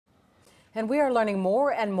And we are learning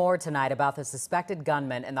more and more tonight about the suspected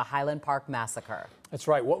gunman in the Highland Park massacre. That's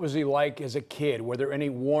right. What was he like as a kid? Were there any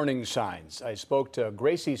warning signs? I spoke to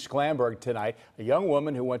Gracie Sklamberg tonight, a young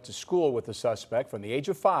woman who went to school with the suspect from the age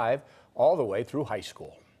of 5 all the way through high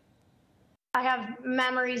school. I have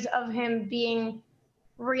memories of him being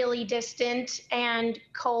really distant and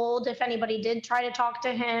cold if anybody did try to talk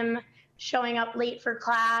to him, showing up late for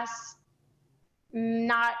class,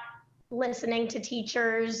 not listening to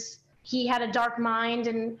teachers. He had a dark mind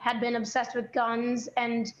and had been obsessed with guns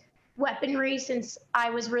and weaponry since I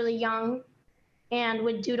was really young, and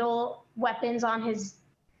would doodle weapons on his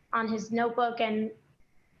notebook. And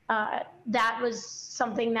that was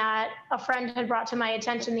something that a friend had brought to my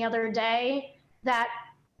attention the other day. That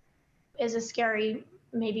is a scary,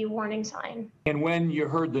 maybe warning sign. And when you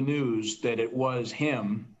heard the news that it was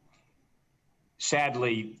him,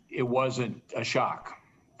 sadly, it wasn't a shock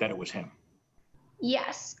that it was him.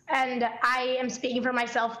 Yes, and I am speaking for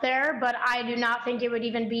myself there, but I do not think it would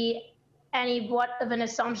even be what of an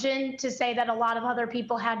assumption to say that a lot of other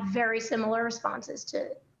people had very similar responses to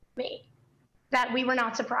me, that we were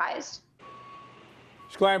not surprised.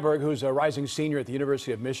 Sklamberg, who's a rising senior at the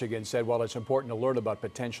University of Michigan, said while it's important to learn about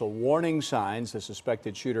potential warning signs the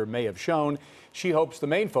suspected shooter may have shown, she hopes the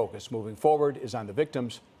main focus moving forward is on the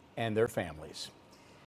victims and their families.